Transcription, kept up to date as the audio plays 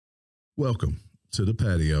Welcome to the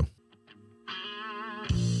patio.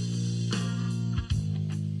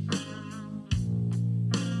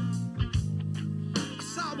 I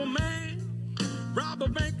saw a man rob a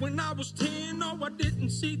bank when I was 10. No, I didn't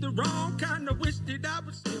see the wrong kind of wish that I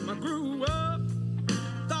was in. I grew up,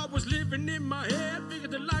 thought was living in my head.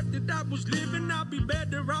 Figured the life that I was living, I'd be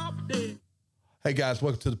better off dead. Hey guys,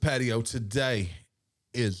 welcome to the patio. Today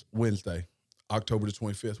is Wednesday, October the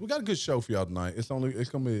 25th. We got a good show for y'all tonight. It's going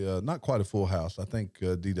to be not quite a full house. I think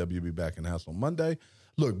DW will be back in the house on Monday.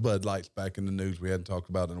 Look, Bud Light's back in the news. We hadn't talked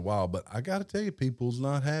about it in a while, but I got to tell you, people's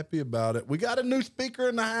not happy about it. We got a new speaker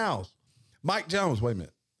in the house. Mike Jones. Wait a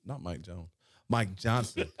minute. Not Mike Jones. Mike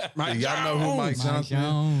Johnson. Y'all know who Mike Johnson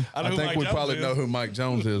is? I think we probably know who Mike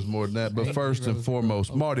Jones is more than that. But first and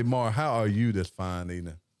foremost, Marty Marr, how are you this fine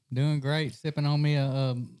evening? Doing great. Sipping on me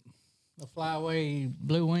a flyaway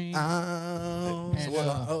blue wing. He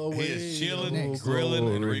is chilling,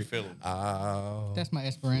 grilling, and refilling. That's my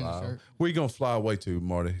Esperanza shirt. Where you going to fly away to,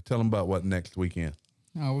 Marty? Tell them about what next weekend.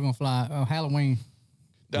 Oh, we're going to fly Halloween.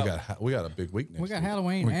 We got a big week next We got week.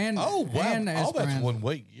 Halloween and Oh, wow. and That's Esperanza. 1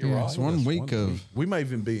 week. You're right. It's one week of. We may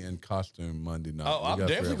even be in costume Monday night. Oh, I'm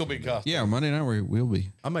definitely going to be in costume. Yeah, Monday night we will be.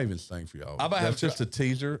 I may even sing for y'all. I might That's have just a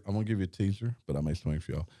teaser. I'm going to give you a teaser, but I may sing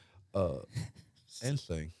for y'all. And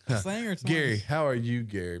sing. Sing or song? Gary, how are you,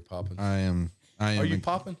 Gary Poppins? I am. Are you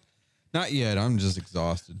popping? Not yet. I'm just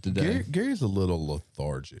exhausted today. Gary's a little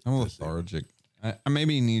lethargic. I'm lethargic. I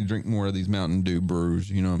maybe need to drink more of these Mountain Dew brews.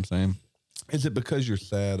 You know what I'm saying? Is it because you're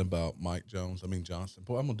sad about Mike Jones? I mean Johnson.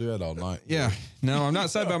 Boy, I'm gonna do that all night. Yeah. No, I'm not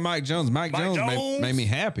sad about Mike Jones. Mike Jones made me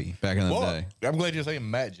happy back in the Whoa. day. I'm glad you're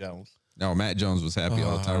saying Matt Jones. No, Matt Jones was happy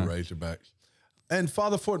all the time. Razorbacks. And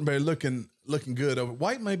Father Fortenberry looking good over.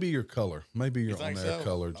 White may be your color. Maybe your on air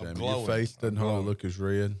color, Jamie. Your face doesn't hardly look as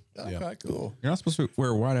red. Okay, cool. You're not supposed to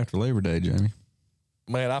wear white after Labor Day, Jamie.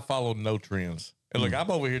 Man, I follow no trends. And look,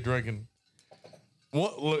 I'm over here drinking.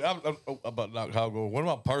 Look, I'm about not Hogwarts. One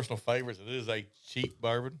of my personal favorites. It is a cheap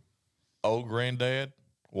bourbon, Old Granddad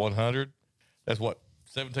 100. That's what,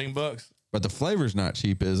 $17. But the flavor's not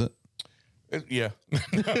cheap, is it? Yeah,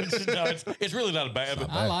 it's really not a bad. But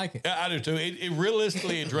I like it. I do too. It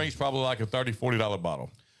realistically, it drinks probably like a $30, $40 bottle.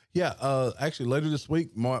 Yeah, actually, later this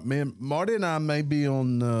week, Marty and I may be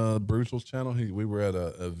on Bruzel's channel. We were at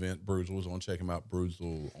an event. Bruzel was on. Check him out,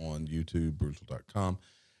 Bruzel on YouTube, bruzel.com.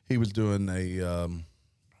 He was doing a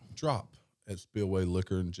drop at Spillway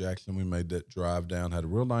Liquor in Jackson. We made that drive down. Had a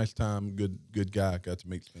real nice time. Good guy. Got to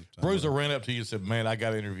meet some time. Bruiser ran up to you and said, "Man, I got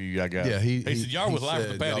to interview you. I got." Yeah, he said, "Y'all was live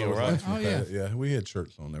from the patio, right?" Oh yeah, yeah. We had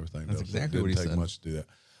shirts on and everything. That's exactly didn't what he take said. much to do that.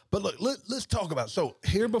 But look, let's talk about. So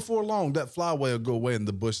here before long, that flyway will go away and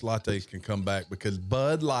the Busch Lattes can come back because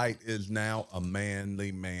Bud Light is now a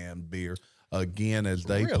manly man beer again as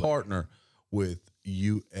they partner with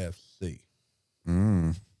UFC.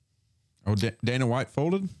 Oh, Dana White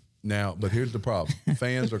folded? Now, but here's the problem: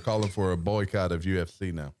 fans are calling for a boycott of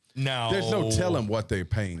UFC now. No, There's no telling what they're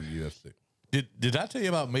paying UFC. Did I tell you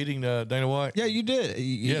about meeting Dana White? Yeah, you did.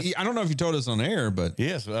 Yes. I don't know if you told us on air, but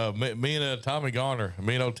Yes, me and Tommy Garner,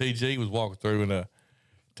 me and OTG was walking through, and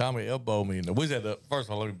Tommy elbowed me. And we was at first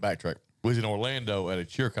of all, let me backtrack. We was in Orlando at a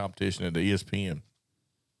cheer competition at the ESPN,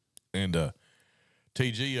 and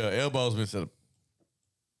TG elbows me and said,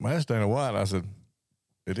 "Man, that's Dana White." I said,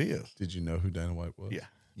 "It is." Did you know who Dana White was? Yeah.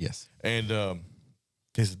 yes. And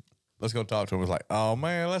he said, "Let's go talk to him." I was like, "Oh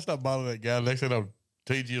man, let's not bother that guy." Next thing I know,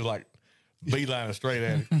 TG was like beelining straight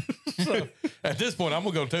at him. So at this point, I'm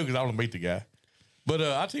gonna go too because I want to meet the guy. But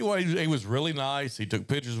I tell you what, he was really nice. He took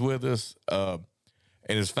pictures with us. And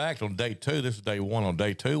in fact, on day 2, this was day 1. On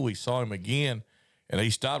day 2, we saw him again, and he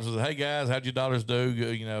stopped and said, "Hey guys, how'd your daughters do?"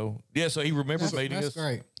 You know, yeah. So he remembers meeting us. That's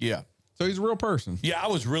great. Yeah, So he's a real person. yeah. I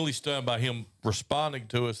was really stunned by him responding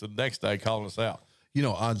to us the next day, calling us out. You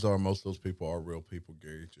know, odds are most of those people are real people,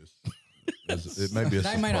 Gary. Just it may be a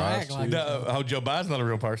They may not surprise act to like you. No, Joe Biden's not a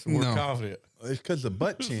real person. We're No. confident. It's because the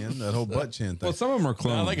butt chin, that whole butt chin thing. Well, some of them are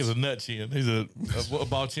clones. I think it's a nut chin. He's a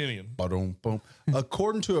Balchinian. Ba-dum, boom.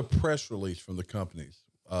 According to a press release from the companies,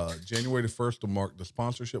 January the 1st will mark the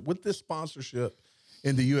sponsorship. With this sponsorship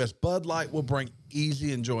in the U.S., Bud Light will bring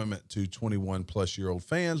easy enjoyment to 21-plus-year-old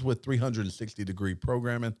fans with 360-degree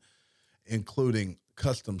programming, including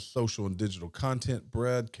custom social and digital content,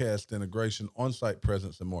 broadcast integration, on-site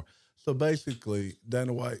presence, and more. So basically,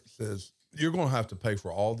 Dana White says, you're going to have to pay for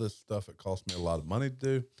all this stuff. It costs me a lot of money to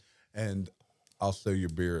do, and I'll sell your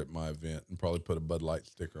beer at my event and probably put a Bud Light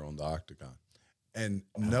sticker on the octagon. And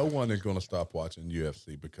no one is going to stop watching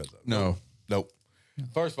UFC because of it. No. Nope.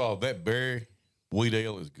 First of all, that berry wheat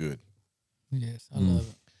ale is good. Yes, I love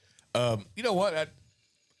it. You know what?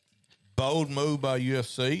 bold move by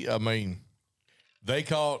UFC. I mean, they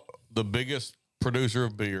caught the biggest producer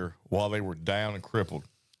of beer while they were down and crippled.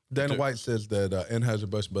 Dana White says that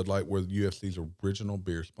Anheuser-Busch Bud Light were UFC's original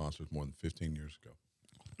beer sponsors more than 15 years ago.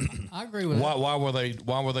 I agree with that. Why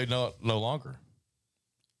were they not no longer?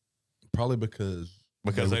 Probably because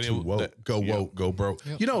They were too didn't woke. Go woke, go broke.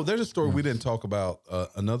 Yep. You know, there's a story we didn't talk about.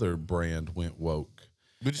 Another brand went woke.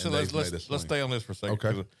 But just And let's they've made a swing. stay on this for a second.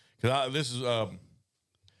 Okay. Because this is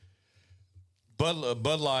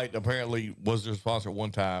Bud Light apparently was their sponsor at one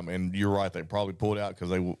time, and you're right, they probably pulled out because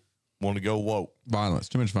they want to go woke. Violence,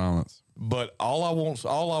 too much violence. But all I want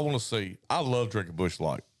to see, I love drinking Busch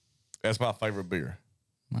Light. That's my favorite beer.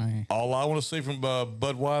 Man. All I want to see from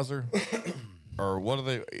Budweiser, or what are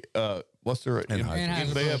they? What's their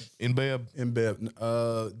Anheuser-Busch.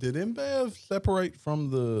 InBev. Did InBev separate from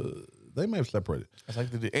the? They may have separated. I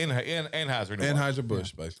think they did. Anheuser. Anyway.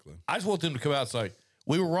 Anheuser-Busch, basically. I just want them to come out and say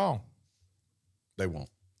we were wrong. They won't.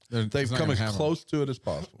 It's They've not come gonna as happen. close to it as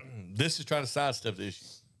possible. This is trying to sidestep the issue.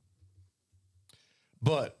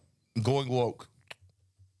 But going woke.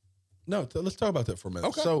 No, let's talk about that for a minute.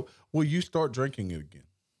 Okay. So, will you start drinking it again?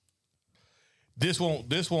 This won't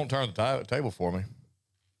turn the table for me.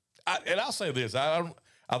 And I'll say this: I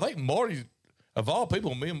think Marty, of all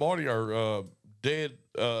people, me and Marty are dead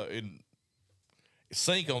in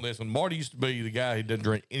sync on this. And Marty used to be the guy who didn't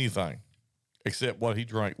drink anything except what he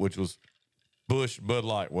drank, which was Bud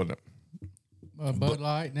Light, wasn't it? Bud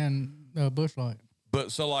Light and Busch Light.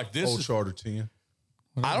 But so like this Old is, Charter 10.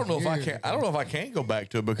 I don't know if I Years can. I don't know if I can go back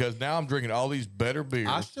to it because now I'm drinking all these better beers.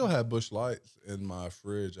 I still have Busch Lights in my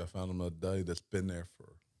fridge. I found them the other day. That's been there for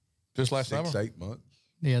just last 6, summer. 8 months.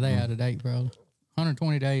 Yeah, they out of date, probably.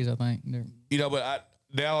 120 days, I think. But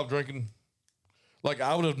now I'm drinking. Like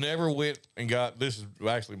I would have never went and got this is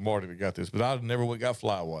actually Marty that got this, but I would never went and got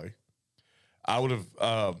Flyaway. I would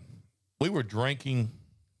have. We were drinking,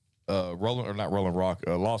 Rolling Rock,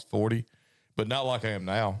 Lost 40, but not like I am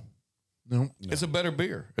now. No. It's a better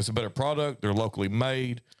beer. It's a better product. They're locally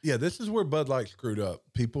made. Yeah, this is where Bud Light screwed up.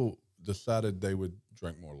 People decided they would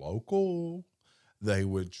drink more local. They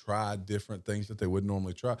would try different things that they would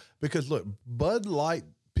normally try. Because look, Bud Light,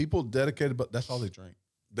 people dedicated, but that's all they drink.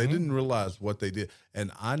 They didn't realize what they did.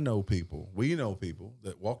 And we know people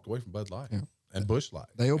that walked away from Bud Light and Busch Light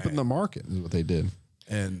They opened the market is what they did.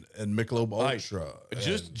 and Michelob Ultra.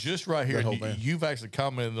 Just right here, that whole band. you've actually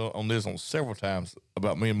commented on this on several times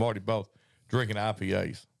about me and Marty both drinking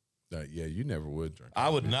IPAs. Yeah, you never would drink. I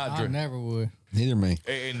would not I drink. never would. Neither me.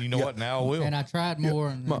 And you know what? Now I will. And I tried more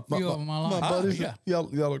and a few of them I My like. buddies, yeah.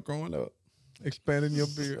 y'all are growing up, expanding your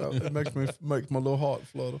beer. It makes my little heart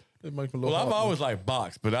flutter. It makes my little Well, heart I've always liked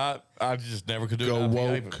box, but I just never could do go an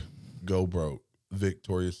IPA. woke, go broke.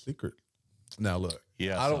 Victoria's Secret. Now look,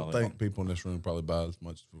 Yeah, I I saw don't that think people in this room probably buy as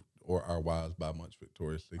much, or our wives buy much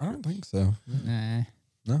Victoria's I Secret. don't think so. Nah.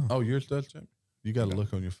 No. Oh, yours does, Jimmy? You got a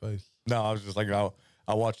look on your face. No, I was just like,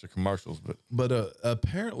 I watched the commercials, but But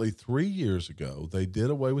apparently 3 years ago, they did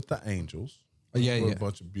away with the Angels. Yeah, Were yeah. a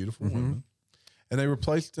bunch of beautiful women. And they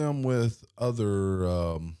replaced them with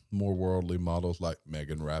other more worldly models like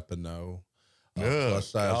Megan Rapinoe, plus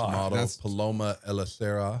size God, model that's- Paloma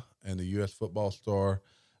Elicera, and the U.S. football star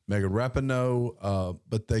Megan Rapinoe.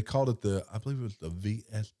 But they called it I believe it was the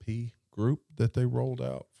VSP group that they rolled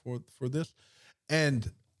out for this.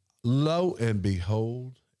 And lo and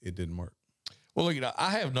behold, it didn't work. well, look,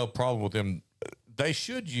 I have no problem with them. They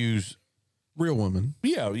should use, Real women.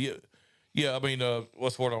 yeah. I mean,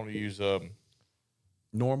 what's the word I want to use?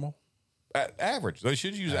 Normal. Average. They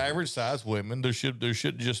should use average size women. There should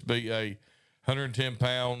just be a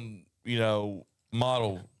 110-pound,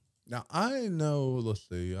 model. Now, I know, let's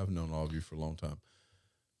see, I've known all of you for a long time.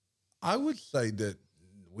 I would say that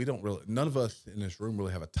none of us in this room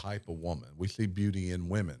really have a type of woman. We see beauty in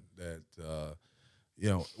women that,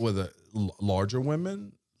 whether larger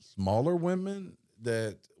women, smaller women,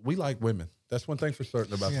 that we like women. That's one thing for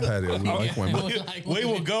certain about the patio. We like women. We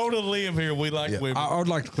will go to the limb here. We like women. I would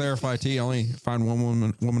like to clarify, T. I only find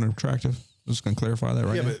one woman attractive. I'm just going to clarify that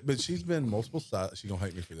right Yeah, now. but she's been multiple sizes. She's going to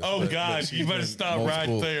hate me for this. Oh, but gosh, she's you better been stop right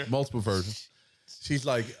there. Multiple versions. She's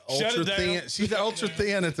like Shut ultra it down. thin. She's ultra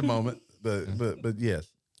thin at the moment. But yes.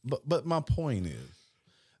 But my point is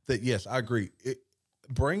that, yes, I agree.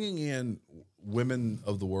 Bringing in women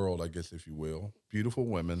of the world, I guess, if you will, beautiful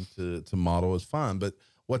women to model is fine. But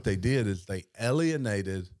what they did is they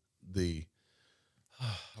alienated the.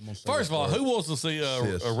 I'm gonna say First that of all, word. who wants to see a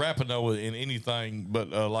Sis. Rapinoe in anything but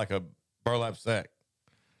like a burlap sack?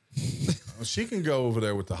 She can go over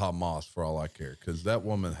there with the Hamas for all I care, because that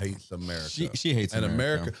woman hates America. She hates and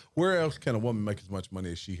America. Where else can a woman make as much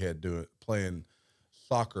money as she had playing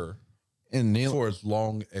soccer And for as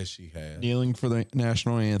long as she has. kneeling for the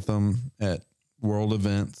national anthem at world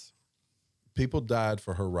events. People died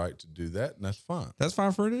for her right to do that, and that's fine. That's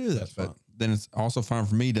fine for her to do that. That's but fine. then it's also fine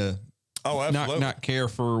for me to not care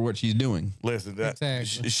for what she's doing. Listen, that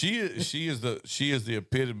Exactly. she is the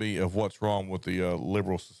epitome of what's wrong with the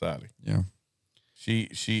liberal society. Yeah. She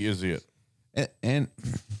is it. And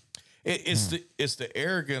It's the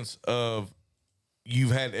arrogance of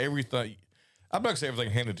you've had everything. I'm not gonna say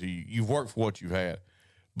everything handed to you. You've worked for what you've had,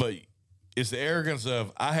 but it's the arrogance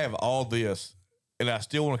of I have all this, and I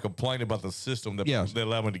still want to complain about the system that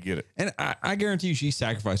allowed me to get it. And I guarantee you, she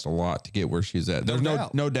sacrificed a lot to get where she's at. There's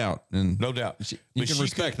no doubt, and No doubt. you can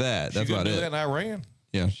respect that. That's about do it. that in Iran.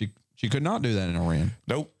 Yeah, she could not do that in Iran.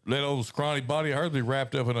 Nope. That old scrawny body of hers be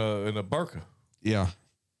wrapped up in a burqa. Yeah.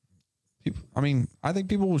 I think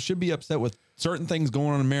people should be upset with certain things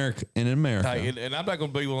going on in America. Hey, and I'm not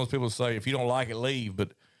going to be one of those people that say, if you don't like it, leave.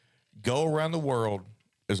 But go around the world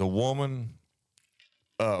as a woman,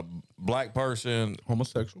 black person,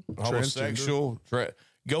 Homosexual.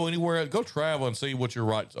 go anywhere, go travel and see what your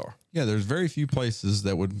rights are. Yeah, there's very few places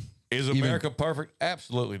that would. Is America perfect?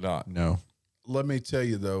 Absolutely not. No. Let me tell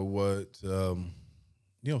you, though, what,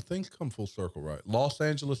 things come full circle, right? Los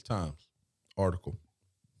Angeles Times article.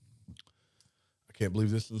 I can't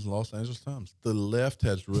believe this is Los Angeles Times. The left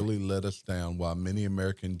has really let us down while many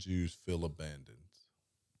American Jews feel abandoned.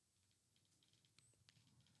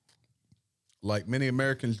 Like many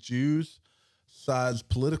Americans, Jews sides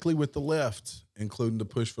politically with the left, including the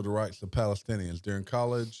push for the rights of Palestinians. During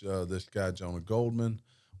college, this guy, Jonah Goldman,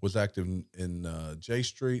 was active in J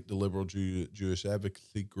Street, the liberal Jewish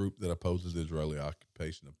advocacy group that opposes the Israeli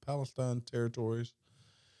occupation of Palestine territories.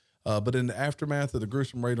 But in the aftermath of the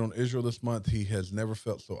gruesome raid on Israel this month, he has never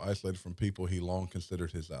felt so isolated from people he long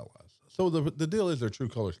considered his allies. So the deal is their true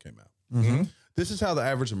colors came out. Mm-hmm. This is how the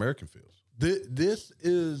average American feels. This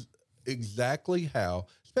is exactly how,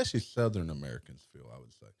 especially Southern Americans feel, I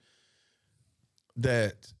would say.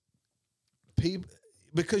 That people,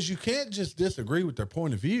 because you can't just disagree with their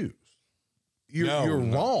point of views. You're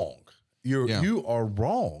wrong. You are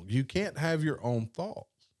wrong. You can't have your own thoughts.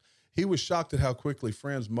 He was shocked at how quickly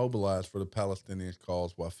friends mobilized for the Palestinian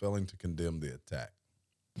cause while failing to condemn the attack.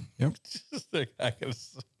 Yep.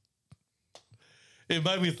 It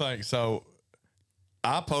made me think. So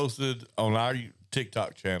I posted on our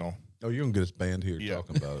TikTok channel. Oh, you're going to get us banned here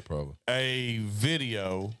talking about it, probably. A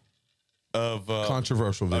video of...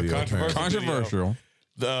 controversial video. Controversial.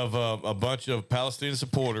 Of a bunch of Palestinian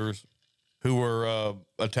supporters who were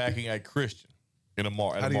attacking a Christian in a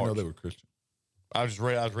march. How do you know they were Christian? I was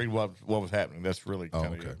reading what was happening. That's really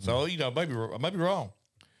kind of it. So, I might be wrong.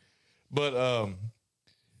 But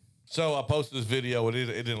so I posted this video, and it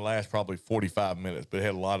didn't last probably 45 minutes, but it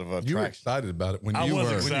had a lot of traction. You were excited about it when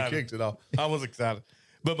you kicked it off. I was excited.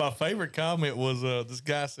 But my favorite comment was this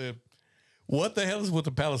guy said, "What the hell is with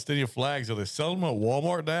the Palestinian flags? Are they selling them at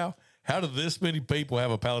Walmart now? How do this many people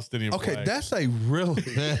have a Palestinian flag?" Okay, that's a really...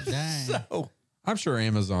 So, I'm sure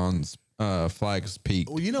Amazon's flags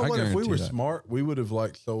peaked. Well, you know what? If we were smart, we would have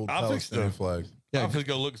sold Palestinian flags. Yeah, I'm just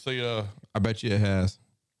go look and see. I bet you it has.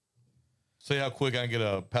 See how quick I can get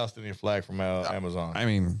a Palestinian flag from Amazon. I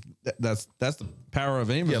mean, that's the power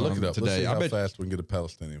of Amazon. Yeah, look it up. Today. Let's see I how bet fast we can get a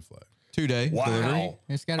Palestinian flag. 2-day delivery.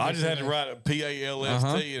 It's gotta I be just had to 2 days. write a PALST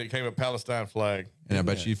and it came a Palestine flag. And I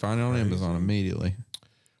bet you find it on Amazon immediately.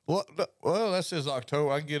 Well, that says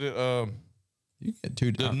October. I can get it. You get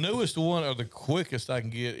 2 days. The newest one or the quickest I can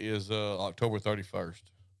get is October 31st.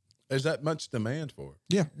 Is that much demand for it?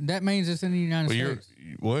 Yeah. That means it's in the United States.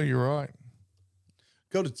 You're right.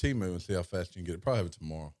 Go to Temu and see how fast you can get it. Probably have it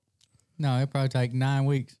tomorrow. No, it'll probably take 9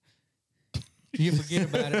 weeks. You forget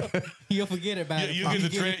about it. You'll forget about it. You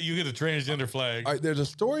get the transgender flag. All right, there's a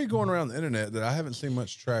story going around the internet that I haven't seen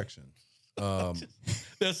much traction. They'll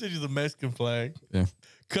send you the Mexican flag. Yeah.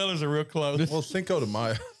 Colors are real close. Well, Cinco de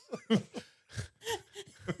Mayo.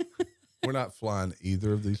 We're not flying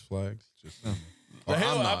either of these flags. Just The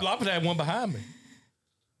hell, I would have one behind me.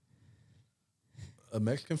 a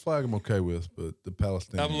Mexican flag I'm okay with, but the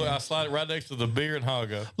Palestinian. I slide it right next to the beer and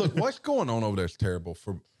Haga. Look, what's going on over there is terrible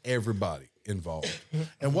for everybody involved.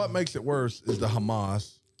 And what makes it worse is the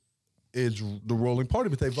Hamas is the ruling party,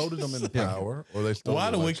 but they voted them into power, or they stole.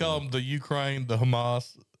 Why the do we election. call them the Ukraine, the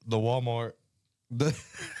Hamas, the Walmart?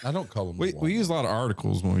 I don't call them. We use a lot of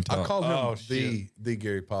articles when we talk. I call him the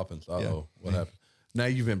Gary Poppins. Oh, what happened? Now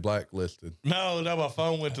you've been blacklisted. No, my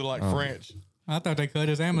phone went to French. I thought they cut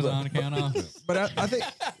his Amazon account off. But I think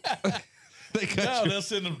they'll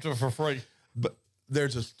send them for free. But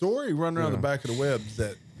there's a story running around the back of the web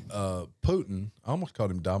that Putin, I almost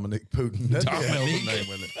called him Dominic Putin. That's a hell of a name,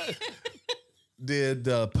 isn't it? Did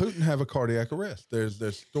Putin have a cardiac arrest? There's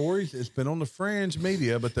stories. It's been on the fringe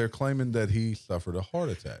media, but they're claiming that he suffered a heart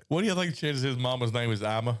attack. What do you think the chances his mama's name is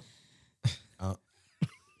Ima?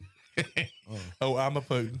 Ima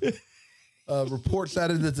Putin. Reports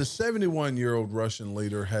cited that the 71-year-old Russian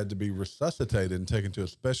leader had to be resuscitated and taken to a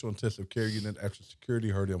special intensive care unit after security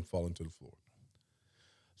heard him falling to the floor.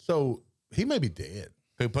 So he may be dead.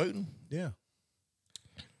 Who, Putin? Yeah.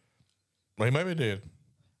 Well, he may be dead.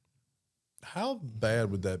 How bad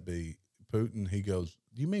would that be? Putin, he goes,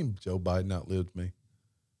 you mean Joe Biden outlived me?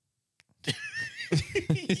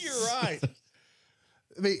 You're right.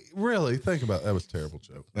 I mean, really, think about it. That was a terrible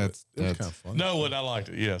joke. That's It was kind of funny. No, I liked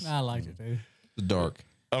it. Yes. I liked it too. The dark.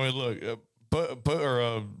 I mean, look,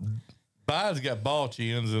 Biden's got ball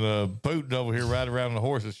chins, and Putin over here riding around on a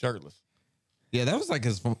horse is shirtless. Yeah, that was like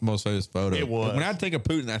his most famous photo. It was. When I think of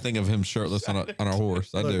Putin, I think of him shirtless on a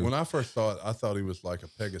horse. I Look, do. when I first saw it, I thought he was like a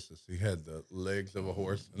Pegasus. He had the legs of a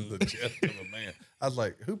horse and the chest of a man. I was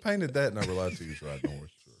like, who painted that? And I realized he was riding a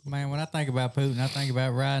horse. Man, when I think about Putin, I think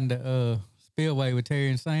about riding the Spillway with Terry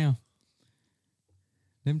and Sam.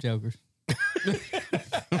 Them jokers.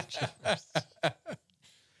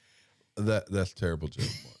 That's terrible joke,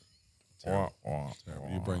 Mark. Terrible.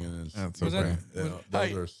 You bringing in That's Was okay.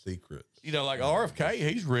 those are secrets. You know, like RFK,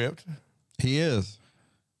 he's ripped. He is.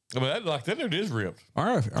 I mean, that dude is ripped.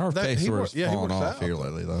 RFK he sort works- of yeah, he fallen works off out. here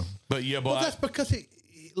lately, though. But yeah, Well, that's because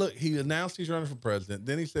he announced he's running for president.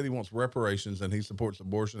 Then he said he wants reparations and he supports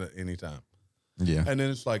abortion at any time. Yeah. And then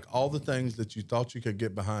it's like all the things that you thought you could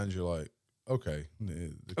get behind, you're like, okay.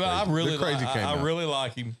 Well, I really out. really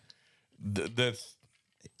like him. That's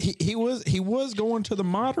He was going to the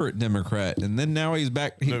moderate Democrat, and then now he's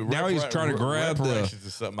back. Now he's trying to grab the. reparations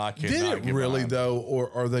is something I cannot Did it get really behind. though, or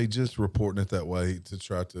are they just reporting it that way to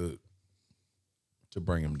try to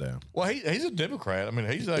bring him down? Well, he's a Democrat. I mean,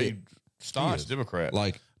 he's a staunch Democrat.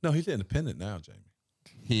 Like No, he's independent now, Jamie.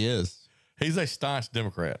 he is He's a staunch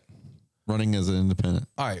Democrat. running as an independent.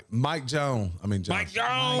 All right, Mike Jones. Mike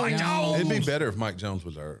Jones. It'd be better if Mike Jones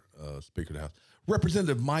was our Speaker of the House.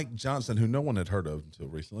 Representative Mike Johnson, who no one had heard of until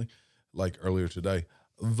recently, like earlier today,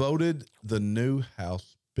 voted the new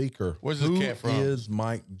House Speaker. Where's this cat from? Who is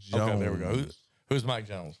Mike Jones? Okay, there we go. Who's Mike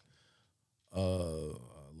Jones?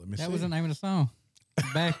 Let me see. That was the name of the song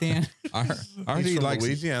back then. I heard He's he from likes.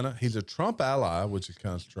 Louisiana. He's a Trump ally, which is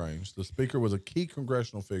kind of strange. The Speaker was a key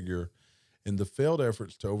congressional figure in the failed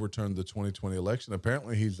efforts to overturn the 2020 election.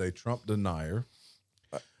 Apparently, he's a Trump denier.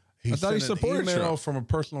 I thought he sent an supported email Trump. from a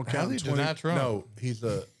personal account. How did he deny Trump? No, he's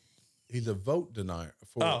a vote denier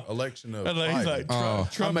for election of He's Biden. like, Oh,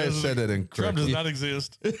 Trump I may have doesn't- said that Trump does incorrectly. not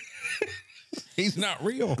exist. He's not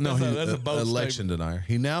real. No, That's a he's bold an election denier.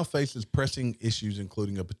 He now faces pressing issues,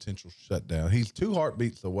 including a potential shutdown. He's 2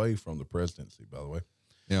 heartbeats away from the presidency, by the way.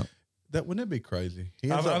 Yeah. That wouldn't it be crazy?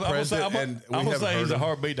 He I'm ends up president, and we gonna haven't say he's heard a him.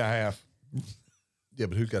 heartbeat and a half. Yeah,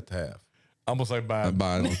 but who's got the half? I'm gonna say Biden.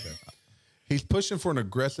 Biden. He's pushing for an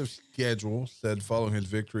aggressive schedule, said following his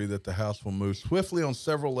victory that the House will move swiftly on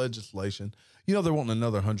several legislation. You know, they're wanting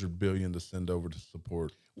another $100 billion to send over to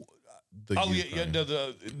support the Oh yeah,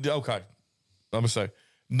 Ukraine. okay. I'm gonna say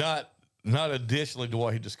not additionally to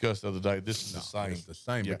what he discussed the other day. This is the same. It's the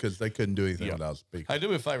same Yeah. because they couldn't do anything Yeah. without a speaker. Hey, do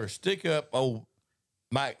me a favor. Stick up old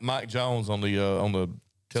Mike Jones on the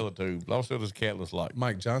teletube. Let's see what this cat looks like.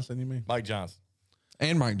 Mike Johnson, you mean? Mike Johnson.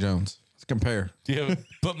 And Mike Jones. Let's compare. Yeah,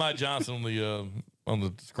 put Mike Johnson on the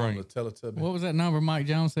On screen. the Teletubby. What was that number Mike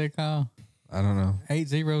Jones said called? I don't know.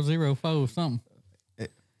 8004 something.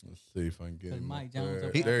 Let's see if I can get him. Mike up Jones there.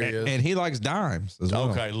 up there. There he is. And he likes dimes as well.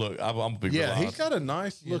 Okay, look, I'm gonna be real Yeah, he's honest. got a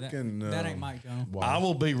nice Yeah, looking. that ain't Mike Jones. Wow. I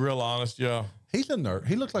will be real honest, y'all. He's a nerd.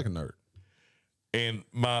 He looks like a nerd. And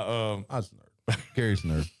my I was a nerd. Gary's a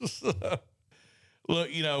nerd.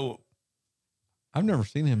 look, you know. I've never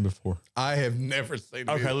seen him before. I have never seen him.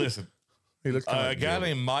 Okay, listen. He looks A guy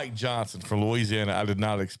named Mike Johnson from Louisiana. I did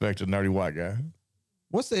not expect a nerdy white guy.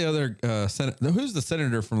 What's the other senator? Who's the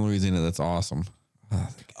senator from Louisiana that's awesome?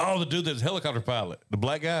 Oh, the dude that's a helicopter pilot, the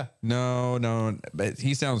black guy. No, but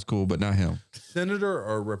he sounds cool, but not him. Senator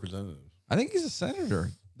or representative? I think he's a senator.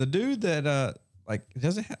 The dude that like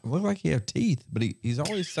doesn't look like he have teeth, but he's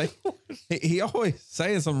always saying he always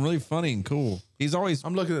saying something really funny and cool. He's always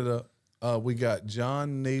I'm looking it up. We got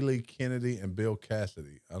John Neely Kennedy and Bill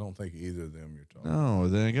Cassidy. I don't think either of them you're talking. no.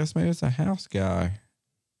 Then I guess maybe it's a house guy.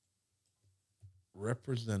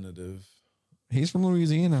 Representative He's from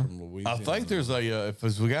Louisiana. from Louisiana. I think there's a if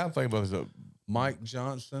it's the guy I'm thinking about is a Mike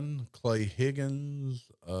Johnson, Clay Higgins,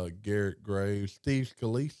 Garrett Graves, Steve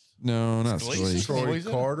Scalise, No, not Scalise? Scalise. Troy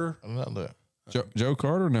Louisiana? Carter. I'm not there. Joe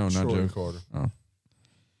Carter? No, not Troy Joe Carter.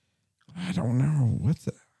 I don't know. What's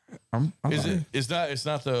that? Is it? It's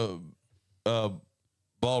not the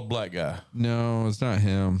bald black guy. No, it's not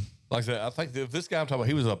him. Like I said, I think this guy I'm talking about,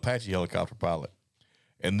 he was an Apache helicopter pilot.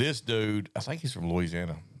 And this dude, I think he's from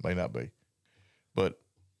Louisiana. May not be. But,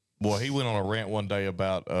 boy, he went on a rant one day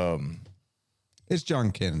about... It's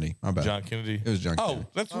John Kennedy. My bad. John Kennedy? It was John Kennedy. Oh,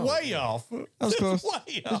 that's way off. That was close. Way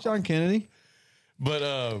It's off. John Kennedy. But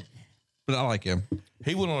I like him.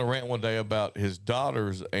 he went on a rant one day about his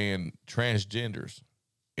daughters and transgenders.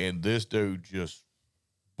 And this dude just,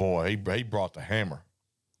 boy, he brought the hammer.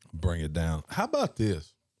 Bring it down. How about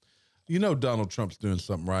this? You know Donald Trump's doing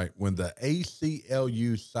something right when the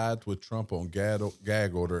ACLU sides with Trump on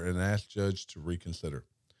gag order and asks judge to reconsider.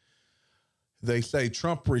 They say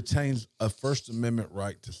Trump retains a First Amendment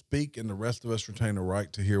right to speak and the rest of us retain a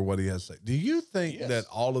right to hear what he has to say. Do you think that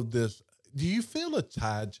all of this, do you feel a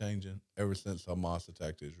tide changing ever since Hamas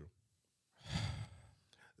attacked Israel?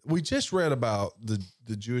 We just read about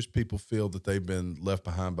the Jewish people feel that they've been left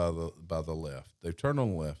behind by the left. They've turned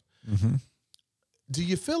on the left. Mm-hmm. Do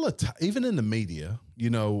you feel even in the media?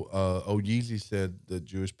 You know, Yeezy said that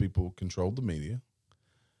Jewish people control the media.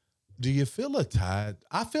 Do you feel a tide?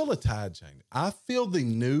 I feel a tide changing. I feel the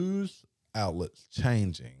news outlets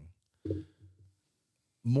changing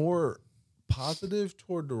more positive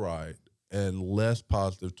toward the right and less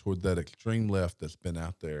positive toward that extreme left that's been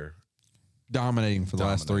out there Dominating for the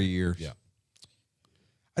last 3 years. Yeah.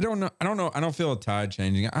 I don't know. I don't feel a tide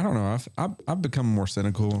changing. I don't know. I've become more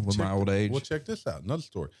cynical with my old age. Well, check this out. Another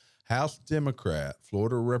story. House Democrat,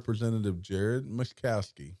 Florida Representative Jared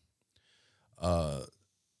Muskowski,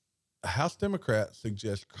 House Democrat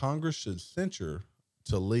suggests Congress should censure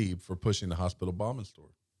Tlaib for pushing the hospital bombing story.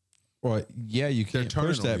 Well, yeah, you can't turning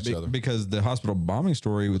push on that each other. because the hospital bombing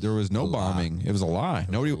story, there was no bombing. It was a lie.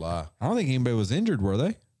 Nobody. a lie. I don't think anybody was injured, were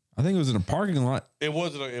they? I think it was in a parking lot, It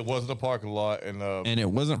wasn't a parking lot. And and it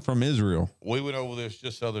wasn't from Israel. we went over this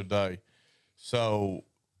just the other day. So,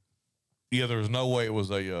 yeah, there was no way it was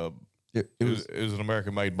It was. it was an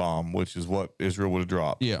American-made bomb, which is what Israel would have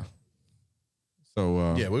dropped. Yeah.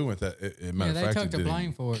 So Yeah, we went that. Matter Yeah, of they fact, took the didn't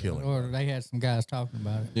blame for it, kill him. or they had some guys talking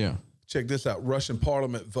about it. yeah. Check this out. Russian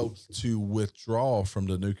parliament votes to withdraw from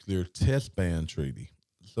the nuclear test ban treaty.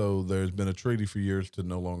 So there's been a treaty for years to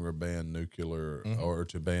no longer ban nuclear or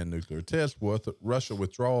to ban nuclear tests. Russia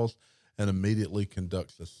withdraws and immediately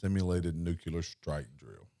conducts a simulated nuclear strike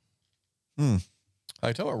drill.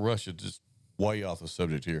 I tell you, Russia, just way off the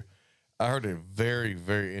subject here. I heard a very,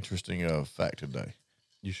 very interesting fact today.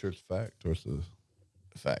 You sure it's fact or it's a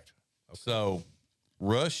Fact. So,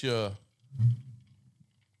 Russia,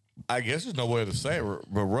 I guess there's no way to say it,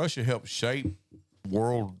 but Russia helped shape the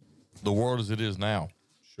world as it is now.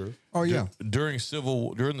 sure? Oh yeah. During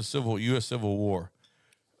the U.S. Civil War,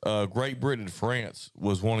 Great Britain and France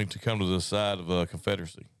was wanting to come to the side of a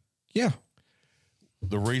Confederacy. Yeah.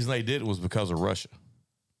 The reason they did it was because of Russia.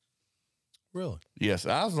 Really? Yes,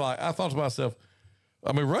 I thought to myself,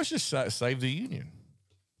 I mean, Russia saved the Union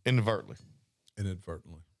inadvertently.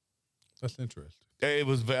 Inadvertently. That's interesting. It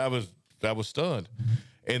was I was stunned,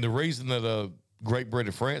 and the reason that Great Britain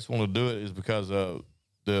and France wanted to do it is because the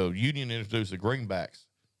Union introduced the greenbacks,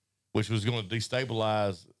 which was going to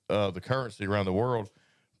destabilize the currency around the world,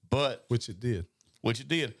 but Which it did.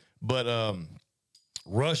 But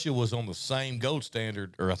Russia was on the same gold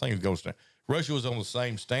standard, or I think it's gold standard. Russia was on the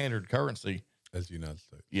same standard currency. As the United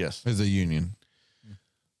States. Yes. As a union.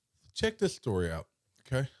 Check this story out.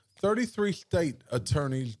 Okay. 33 state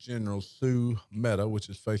attorneys general sue Meta, which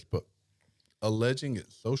is Facebook, alleging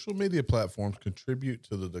its social media platforms contribute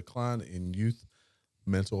to the decline in youth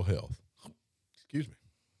mental health. Excuse me.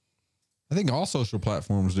 I think all social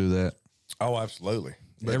platforms do that. Oh, absolutely.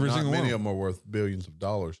 But Every not single many one. of them are worth billions of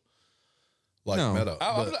dollars like No. Meta.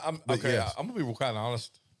 But Okay, yes. I'm gonna be kind of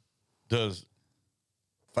honest. Does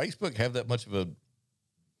Facebook have that much of a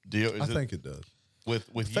deal? I think it does. with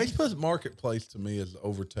youth? Facebook's marketplace to me has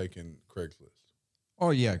overtaken Craigslist. Oh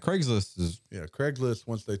yeah. Craigslist is. Yeah, Craigslist,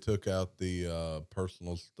 once they took out the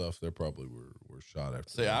personal stuff, they probably were shot after.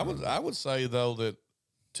 See, that. I would say though that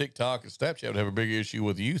TikTok and Snapchat would have a bigger issue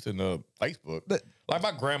with youth than Facebook. Like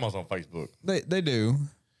my grandma's on Facebook. They do.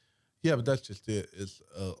 Yeah, but that's just it. It's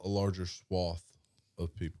a larger swath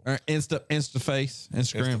of people. Instaface.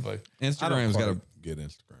 Instagram. Instaface. I don't Instagram's got a. quite get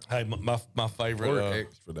Instagram. Hey, my favorite Or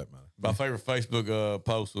X for that matter. my favorite Facebook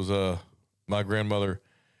post was my grandmother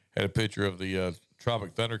had a picture of the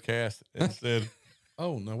Tropic Thunder cast and said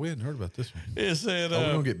Oh, no, we hadn't heard about this one. it said Oh,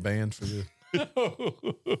 we're going to get banned for this.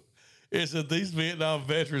 it said these Vietnam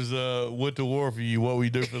veterans went to war for you. What we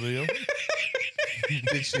do for them?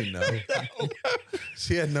 Did she know?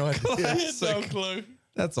 She had no idea. I had no clue.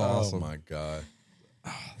 That's Oh, awesome. my God.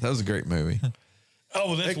 That was a great movie.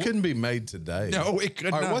 Oh, that's It couldn't be made today. No, it could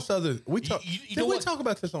All right, not. what's other? We talk. you Did know we what? talk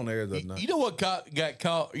about this on air the other night? You know what got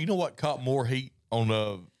caught? You know what caught more heat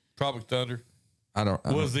on Tropic Thunder I don't.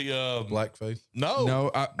 was the Blackface. no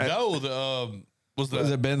No, was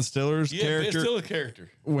it Ben Stiller's yeah character Ben Stiller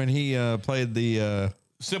character when he played the?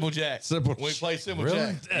 Simple Jack Simple when he played Simple Really?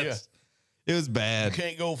 Jack yeah It was bad.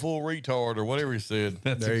 can't go full retard or whatever he said.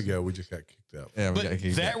 There you go. We just got kicked out. Yeah, we But got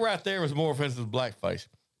kicked that out. right there was more offensive than blackface.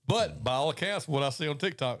 But by all accounts, what I see on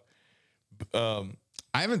TikTok, I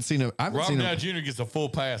haven't seen him. I haven't Robert seen Downey him. Jr. gets a full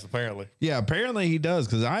pass apparently. Yeah, apparently he does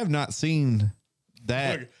because I have not seen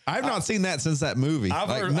that. Look, I have not seen that since that movie. I've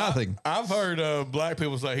Like heard nothing. I've heard black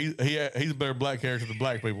people say he's a better black character than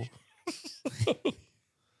black people.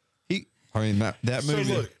 I mean that So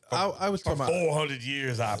movie. look, I was For talking about. 400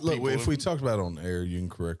 years, Look, people if we talked about it on air, you can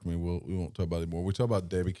correct me. We won't talk about it anymore. We talked about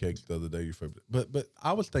Debbie Cakes the other day. Your favorite, but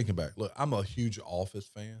I was thinking back. Look, I'm a huge Office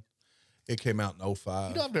fan. It came out in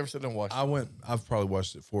 05. you know, I've never sat down and watched. I've probably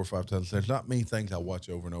watched it 4 or 5 times. There's not many things I watch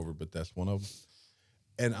over and over, but that's one of them.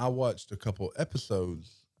 And I watched a couple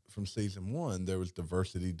episodes from season 1. There was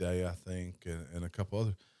Diversity Day, I think, and a couple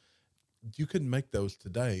other. You couldn't make those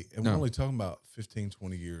today. And we're No. only talking about 15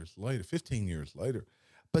 years later.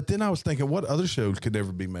 But then I was thinking, what other shows could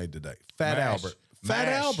never be made today? Fat MASH. Albert. Fat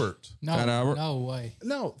MASH. Albert. No, Fat Albert? no way.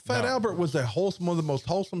 No, Fat Albert was one of the most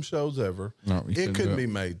wholesome shows ever. No, you it couldn't couldn't do it.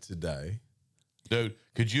 be made today. Dude,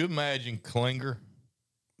 could you imagine Klinger?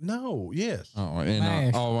 No, yes. Oh, and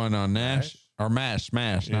MASH. on Nash or Mash,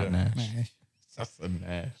 not Nash. Mash. That's a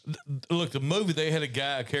Nash. Look, the movie they had a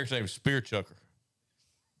character named Spear Chucker.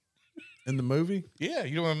 In the movie? Yeah,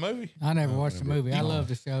 you don't remember the movie? I never watched the movie. I love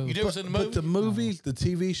the show. You never seen the movie? But the movies, the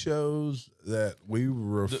TV shows that we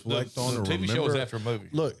reflect on the or TV remember. show is after a movie.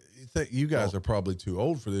 Look, you guys are probably too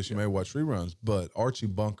old for this. You may watch reruns, but Archie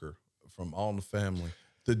Bunker from All in the Family,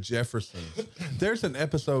 The Jeffersons. There's an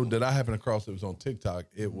episode that I happened across that was on TikTok.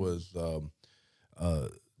 It was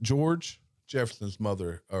George Jefferson's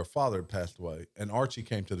father had passed away, and Archie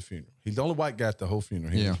came to the funeral. He's the only white guy at the whole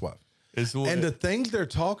funeral. He and his wife. It's And the things they're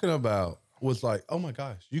talking about was like, oh my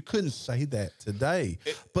gosh, you couldn't say that today.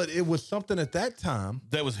 But it was something at that time.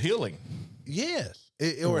 that was healing. Yes.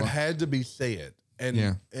 It had to be said. And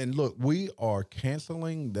Yeah. and look, we are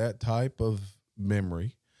canceling that type of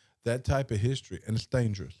memory, that type of history, and it's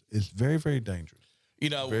dangerous. It's very, very dangerous. You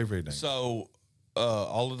know, Very, very dangerous. So,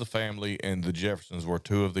 All of the Family and the Jeffersons were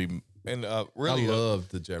two of the, and really, I love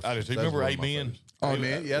the Jeffersons. I do too. That's Remember one of my Amen? favorites. Oh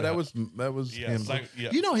man, yeah, that was Yeah, him. same-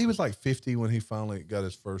 yeah. You know, he was like 50 when he finally got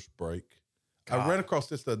his first break. I read across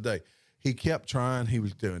this the other day. He kept trying. He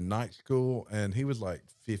was doing night school, and he was like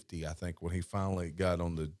 50, I think, when he finally got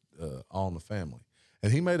on the All in the Family,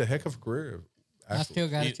 and he made a heck of a career. I still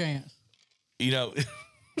got a chance. You know,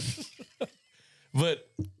 but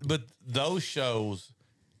those shows,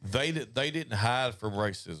 they didn't hide from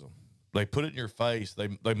racism. They put it in your face.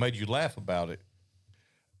 They made you laugh about it.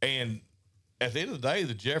 And at the end of the day,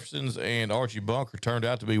 the Jeffersons and Archie Bunker turned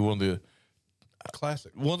out to be one of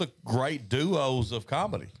the great duos of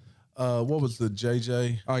comedy. What was the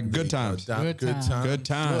JJ? Good Times. Good Good Times. Times. Good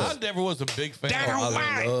Times. I never was a big fan.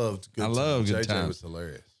 I loved Good I love Times. Good JJ Times. was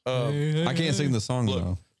hilarious. I can't sing the song Look,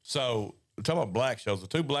 though. so talking about black shows, the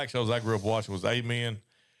two black shows I grew up watching was Amen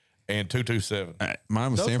and 227.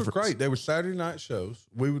 Mine was Those Sanford. were great. They were Saturday night shows.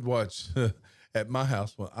 We would watch at my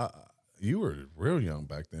house when you were real young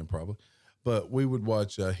back then, probably. But we would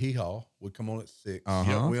watch Hee Haw would come on at 6.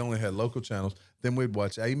 Uh-huh. We only had local channels. Then we'd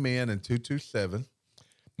watch Amen and 227.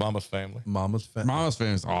 Mama's Family. Mama's Family. Mama's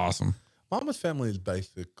Family is awesome, Mama's Family is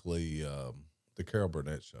basically the Carol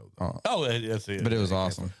Burnett show, though. Oh, that's it. but it was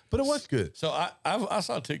awesome. But it was good. So I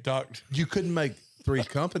saw TikTok. You couldn't make Three's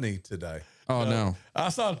Company today. Oh no, I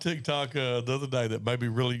saw TikTok the other day that made me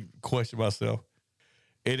really question myself.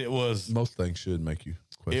 And it was Most things should make you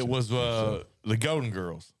question. it was the Golden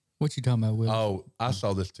Girls. What you talking about, Will? Oh, I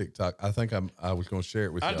saw this TikTok. I think I was going to share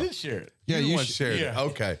it with you. I did share it. yeah, You you once shared it. yeah.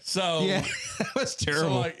 Okay. So yeah, that was so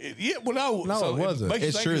terrible. like no, No, so it wasn't. makes you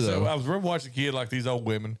It's think true, of yourself. though. I was remember watching a kid like these old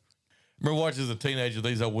women. Remember watching as a teenager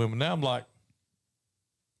these old women. Now I'm like,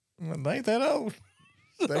 well, they ain't that old.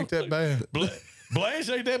 Ain't that bad. Blanche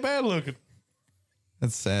ain't that bad looking.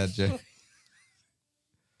 That's sad, Jay.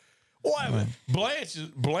 Why?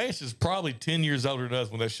 Blanche is probably 10 years older than us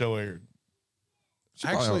when that show aired.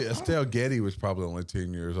 Actually, Estelle Getty was probably only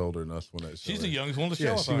 10 years older than us when that show. She's the aired. youngest one on the show.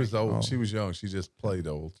 Yeah, I she think. was old. She was young. She just played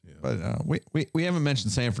old. Yeah. But we haven't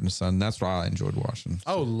mentioned Sanford and Son. That's why I enjoyed watching.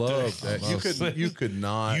 Oh, love that. You could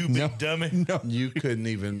not. You big dummy. You couldn't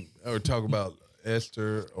even or talk about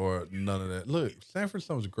Esther or none of that. Look, Sanford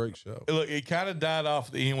Son was a great show. Look, it kind of died off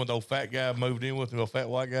at the end when the old fat guy moved in with him, the fat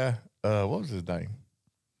white guy. What was his name?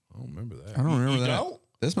 I don't remember that. I don't remember You that. don't?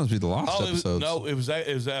 This must be the Lost episodes.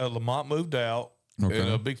 It was Lamont moved out, Okay. and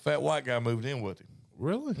a big fat white guy moved in with him.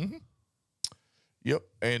 Really? Mm-hmm. Yep,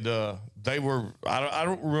 and they were. I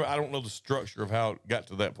don't know the structure of how it got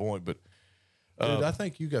to that point, but Dude, I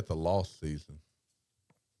think you got the Lost season.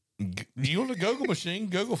 you on the Google machine,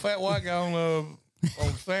 Google fat white guy on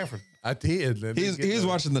Stanford. I did. and He's didn't get the-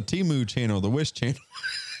 watching the Temu channel, the Wish channel.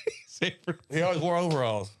 He always wore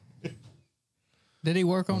overalls. Did he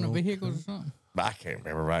work on the vehicles or something? I can't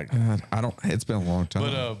remember right. God, I don't. It's been a long time.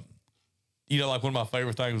 But like one of my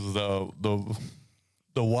favorite things was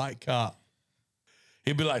the white cop.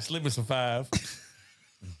 He'd be like, "Slip me some five."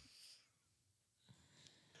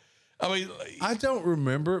 I mean, I don't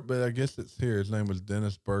remember it, but I guess it's here. His name was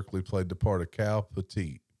Dennis Berkeley, played the part of Cal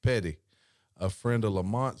Petty, a friend of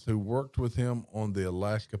Lamont's who worked with him on the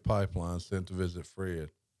Alaska pipeline sent to visit Fred.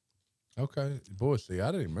 Okay. Boy, see,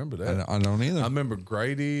 I didn't remember that. I don't either. I remember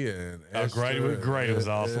Grady and Esther. Grady was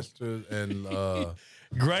awesome. Esther and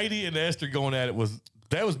Grady and Esther going at it was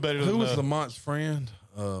better than who was Lamont's friend?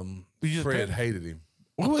 Fred hated him.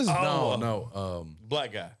 What was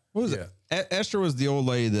black guy. what was yeah. it? Esther was the old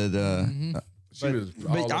lady that. She was.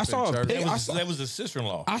 but I saw a pic- That was his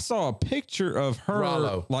sister-in-law. I saw a picture of her,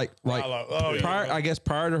 Rollo. like Rollo. Oh, yeah.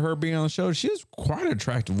 prior to her being on the show. She was quite an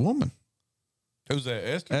attractive woman. Who's that?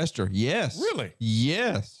 Esther. Esther, yes, Really?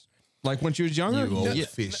 yes. Like when she was younger, You old yeah,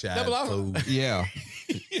 fish-eyed but I- fool. yeah.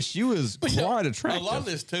 She was quite attractive. A lot of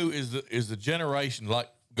this too is the generation. Like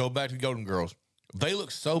go back to Golden Girls. They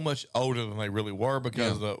look so much older than they really were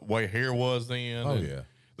because the way hair was then. Oh, and yeah.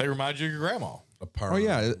 They remind you of your grandma. A perm. Oh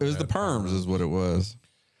yeah, it was the Had a perm. perms, is what it was.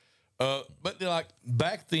 But they're like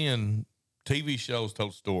back then, TV shows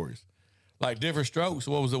told stories. Like Different Strokes.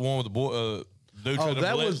 What was the one with the boy? Dude Oh, tried to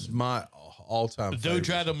that molest- was my all-time the dude favorite.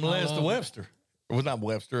 tried to molest the Webster. It was not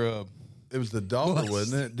Webster. It was the daughter,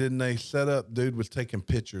 wasn't it? Didn't they set up? Dude was taking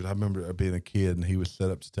pictures. I remember being a kid, and he was set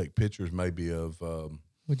up to take pictures, maybe of.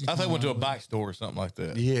 I think went to a bike store or something like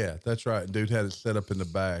that. Yeah, that's right. Dude had it set up in the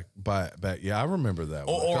back. Yeah, I remember that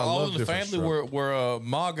one. Or I All love in the Different Family Strokes. where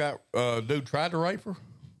Ma got dude tried to rape her.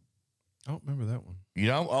 I don't remember that one. You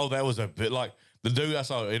know? Oh, that was a bit like the dude. I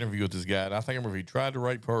saw an interview with this guy, and I think I remember he tried to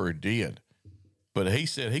rape her or did, but he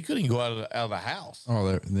said he couldn't even go out of the house.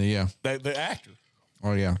 Oh, yeah. The actor.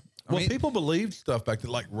 Oh yeah. Well, people believed stuff back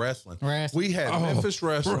then, like wrestling. Wrestling. We had Memphis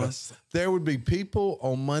wrestling. There would be people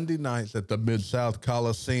on Monday nights at the Mid-South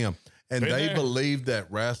Coliseum, and Been they there. believed that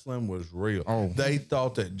wrestling was real. Oh. They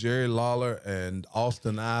thought that Jerry Lawler and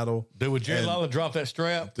Austin Idol. Dude, would Jerry and- Lawler drop that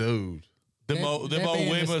strap? Dude. Them old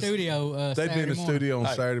women. studio. They'd be in the studio on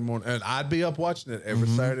Hey. Saturday morning, and I'd be up watching it every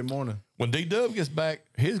Saturday morning. When D-Dub gets back,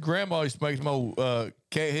 his grandma used to make some old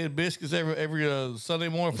cat head biscuits every Sunday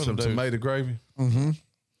morning for Some them dudes. tomato gravy. Mm-hmm.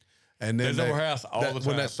 And then It's over house all the when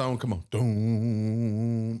time. that song come on,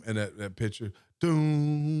 doom, and that picture,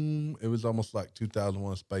 doom. It was almost like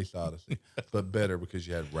 2001: Space Odyssey, but better because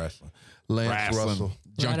you had wrestling. Lance Russell.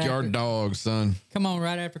 Junkyard after- Dog, son. Come on,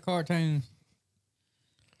 right after cartoons.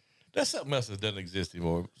 That's something else that doesn't exist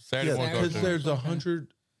anymore. Saturday Yeah, morning because cartoon.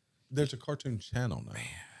 there's a cartoon channel now.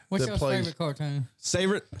 What's that your plays- favorite cartoon?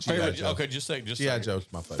 Favorite Okay, just say. Yeah, Joe's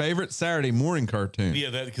my favorite. favorite Saturday morning cartoon.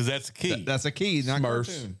 Yeah, because that's the key. That's a key. Not Smurfs.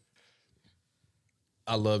 cartoon.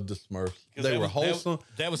 I loved the Smurfs. 'Cause They that were was- wholesome.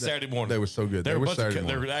 That was Saturday morning. They were so good. They They're were a bunch Saturday of,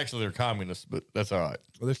 morning. they're communists, but that's all right.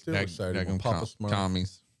 Well, they're still Saturday morning. Papa Smurf.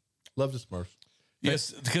 Commies. Love the Smurfs.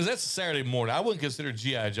 Yes, because that's a Saturday morning. I wouldn't consider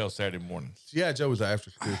G.I. Joe Saturday morning. Yeah, Joe was an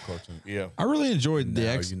after school cartoon. Yeah. I really enjoyed the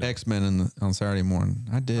Now X you know. Men on Saturday morning.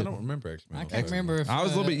 I I did. don't remember X-Men. I on can't Saturday remember if I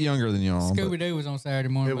was a little bit younger than y'all. but- Scooby Doo was on Saturday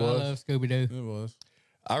morning. It But I was. love Scooby Doo. morning. It was.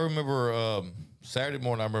 I remember Saturday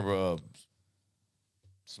morning, I remember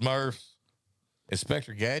Smurfs.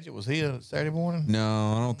 Inspector Gadget, was he a Saturday morning? No,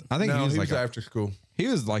 I don't. I think No, he was like after school. he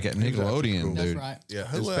was like at was after Nickelodeon, school. That's dude. right. Yeah,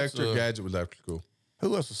 Who else, Inspector Gadget was after school.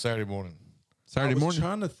 Who else was Saturday morning? Saturday I was morning.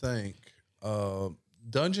 trying to think.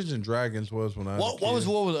 Dungeons and Dragons was when I was What was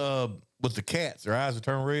what with the cats? Their eyes would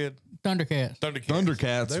turn red? Thundercats. Thundercats.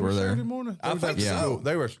 Thundercats They were were there. Saturday morning. I They was think after so. school.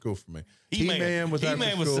 They were at school for me. He-Man. He-Man was He-Man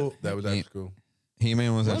after was- school. That was after school.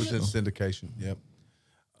 He-Man was That at was in school. syndication. Yep.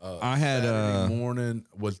 I had Saturday morning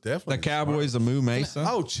was definitely the Cowboys of Moo Mesa.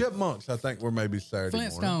 Oh, Chipmunks. I think were maybe Saturday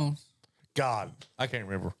morning. Flintstones. God, I can't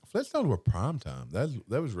remember. Flintstones were prime time. That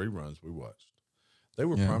was reruns we watched. They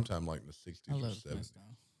were Yeah. prime time like in the 60s I or love 70s.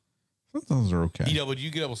 Flintstones. Those are okay. You know, but you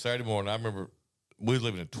get up on Saturday morning. I remember we was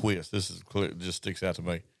living in Twist. This is clear, it just sticks out to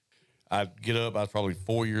me. I'd get up. I was probably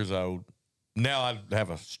 4 years old. Now I'd have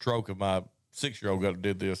a stroke of my 6-year-old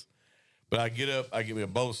did this. But I get up, I get me a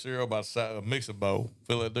bowl of cereal, a mixing bowl,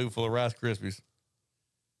 fill that dude full of Rice Krispies,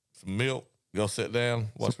 some milk, go sit down,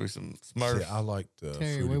 watch me some Smurfs. See, I liked Terry,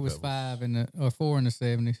 Fruity we was Pebbles. 4 in the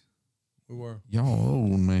 70s. We were. Y'all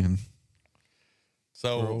old, man.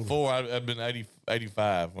 So 4, I'd been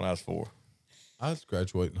 85 when I was 4. I was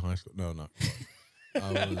graduating high school. No, not quite.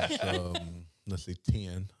 I was, let's see,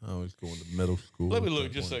 10. I was going to middle school. Let me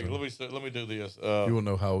look just a second. Let me do this. You want to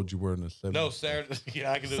know how old you were in the 70s? No, Saturday.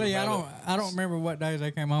 Yeah, I can do See, the I don't remember what days they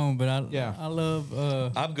came on, but I love.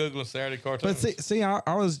 I'm Googling Saturday cartoons. But see, I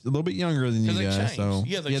was a little bit younger than you they guys, changed. so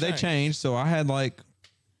Yeah, they changed. So I had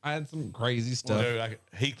some crazy stuff. Dude,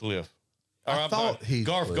 Heathcliff. I thought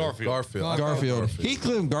Garfield. Garfield.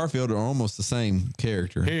 Heathcliff and Garfield are almost the same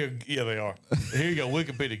character. Yeah, they are. Here you go.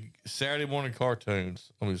 Wikipedia. Saturday morning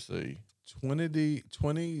cartoons. Let me see.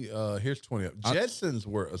 20, here's 20. Jetsons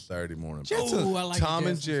were a Saturday morning. Ooh, I like Tom the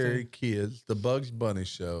and Jetsons, Jerry, too. Kids, The Bugs Bunny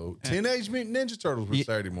Show, Teenage Mutant Ninja Turtles were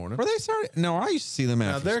Saturday morning. Were they started? No, I used to see them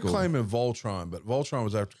Now after they're school. claiming Voltron, but Voltron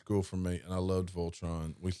was after school for me, and I loved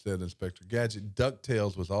Voltron. We said Inspector Gadget.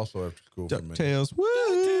 DuckTales was also after school for me. DuckTales.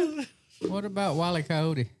 Woo! What about Wile E.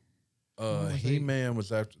 Coyote? He-Man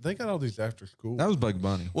was after. They got all these after school. That was Bug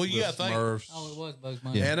Bunny. Well, you got to think. Smurfs. Oh, it was Bugs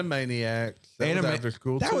Bunny. Yeah. Animaniacs. That was after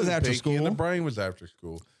school. That too. was after Pinky and the school. Brain was after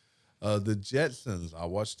school. The Jetsons. I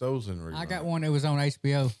watched those in reruns. I got one that was on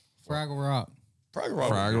HBO. Fraggle Rock. Fraggle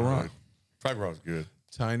Rock. Fraggle Rock. Fraggle Rock's good.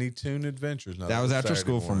 Tiny Toon Adventures. No, That was after Saturday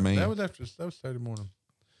school for morning. me. That was Saturday morning.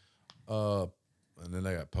 And then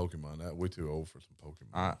they got Pokemon. We're too old for some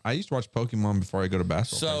Pokemon. I used to watch Pokemon before I go to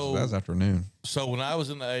basketball. So- So that was afternoon. So when I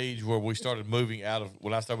was in the age where we started moving out of,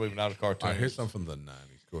 when I started moving out of All cartoons. right, here's something from the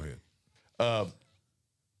 90s. Go ahead.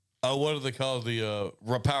 What do they call the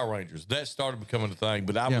Power Rangers? That started becoming a thing,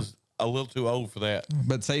 but I Yeah. was a little too old for that.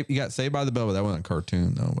 But you got Saved by the Bell, but that wasn't a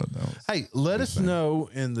cartoon though. But that was, Hey, let us know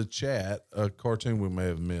in the chat a cartoon we may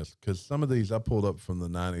have missed, because some of these I pulled up from the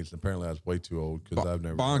 90s. Apparently, I was way too old because I've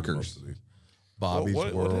never heard of Bonkers. most of these. Bobby's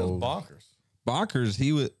what World. is Bonkers?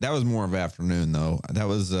 Bonkers, that was more of afternoon though. That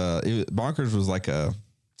was Bonkers was like a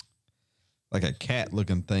cat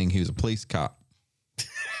looking thing. He was a police cop.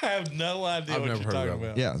 I have no idea I've what never you're heard of talking that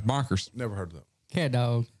about. Yeah, it's Bonkers. Never heard of that. Cat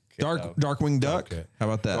Dog. Darkwing Duck. Okay. How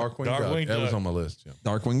about that? Darkwing Darkwing Duck. That was Duck. on my list. Yeah.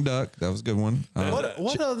 Darkwing Duck. That was a good one.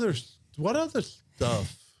 What other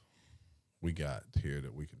stuff we got here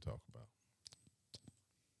that we can talk about?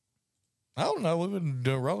 I don't know. We've been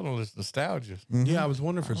rolling on this nostalgia. Yeah, I was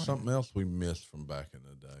wondering if there's something else we missed from back in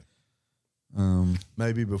the day.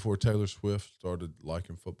 Maybe before Taylor Swift started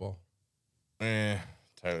liking football.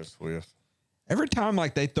 Taylor Swift. Every time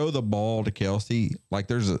they throw the ball to Kelsey,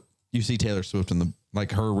 you see Taylor Swift in the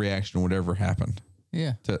her reaction to whatever happened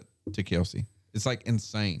Yeah. to Kelsey. It's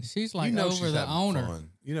insane. She's like You know over she's the having owner. fun.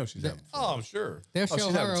 You know she's having fun. Oh, I'm sure. They'll show she's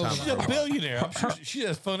her having over time the out. She's a billionaire. I'm sure she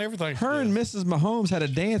has fun everything. she Her and does. Mrs. Mahomes had a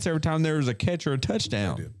dance every time there was a catch or a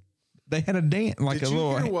touchdown. They did. They had a dance, Did a you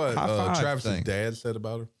little hear what high five Travis's thing. dad said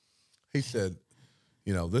about her? He said,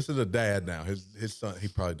 this is a dad now. His son, he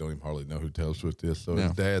probably don't even hardly know who Taylor Swift is. So his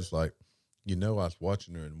No. dad's like, I was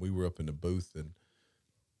watching her and we were up in the booth and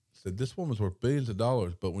said, this woman's worth billions of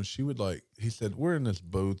dollars. But when she would he said, we're in this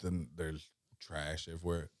booth and there's trash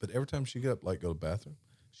everywhere. But every time she got up, go to the bathroom,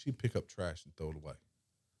 she'd pick up trash and throw it away.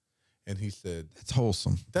 And he said, That's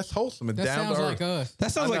wholesome. that's wholesome and That down sounds to like earth. us.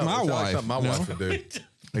 That sounds I like know, my it sounds wife. something my you know? wife would do. Sound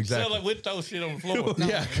Exactly. like we'd throw shit on the floor. No,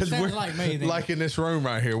 Yeah, it because sounds we're like me then. like in this room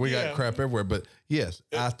right here, we Yeah. got crap everywhere. But yes,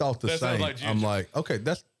 I thought the that sounds same. like Ginger. I'm like, okay,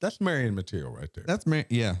 that's Marion material right there. That's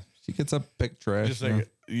yeah. She gets up, pick trash. Just think,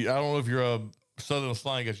 I don't know if you're a Southern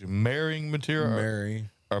slang, got you marrying material Mary,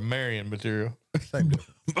 or marrying material. same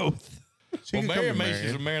difference. both. She Well, can come Marion to means she's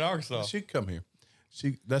Marion. from Marion, Arkansas. She come here.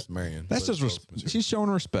 That's Marion. That's but just it's material. she's showing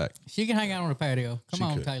respect. She can hang out on the patio. Come She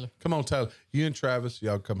on, could. Taylor. Come on, Taylor. You and Travis,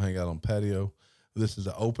 y'all come hang out on patio. This is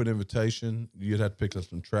an open invitation. You'd have to pick up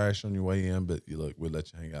some trash on your way in, but we'll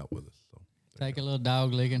let you hang out with us. So Take a little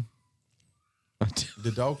dog licking.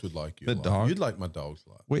 the dogs would like you. The a lot. dog? You'd like my dogs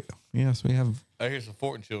a lot. Yes, we have. I hear some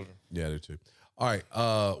Fortin children. Yeah, I do too. All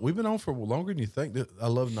right, we've been on for longer than you think. I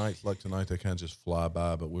love nights like tonight; they kind of just fly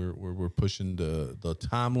by. But we're pushing the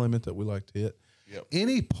time limit that we like to hit. Yep.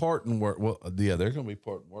 Any parting word? Well, yeah, there's going to be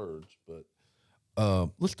parting words, but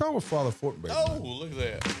let's start with Father Fortenberry. Oh, look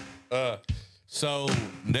at that. So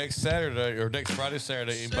next Saturday or next Friday,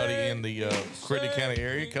 Saturday, anybody in the Credit County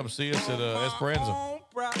area, come see us at Esperanza.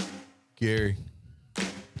 Gary,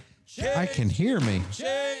 I can hear me.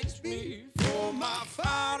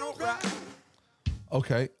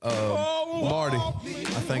 Okay. Marty,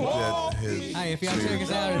 I think that his. Hey, if y'all check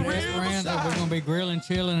us out at Esperanza, we're gonna be grilling,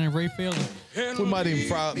 chilling, and refilling. We might even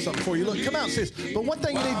fry up something for you. Look, come out and see us. But one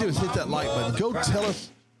thing you need to do is hit that like button. Go tell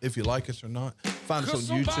us if you like us or not. Find us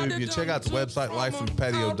on YouTube. You check out the website,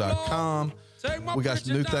 lifeinthepatio.com. We got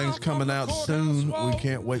some new things coming out soon. We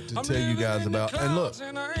can't wait to tell you guys about. And look,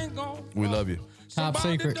 we love you. Top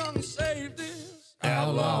secret.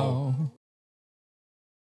 Outlaw.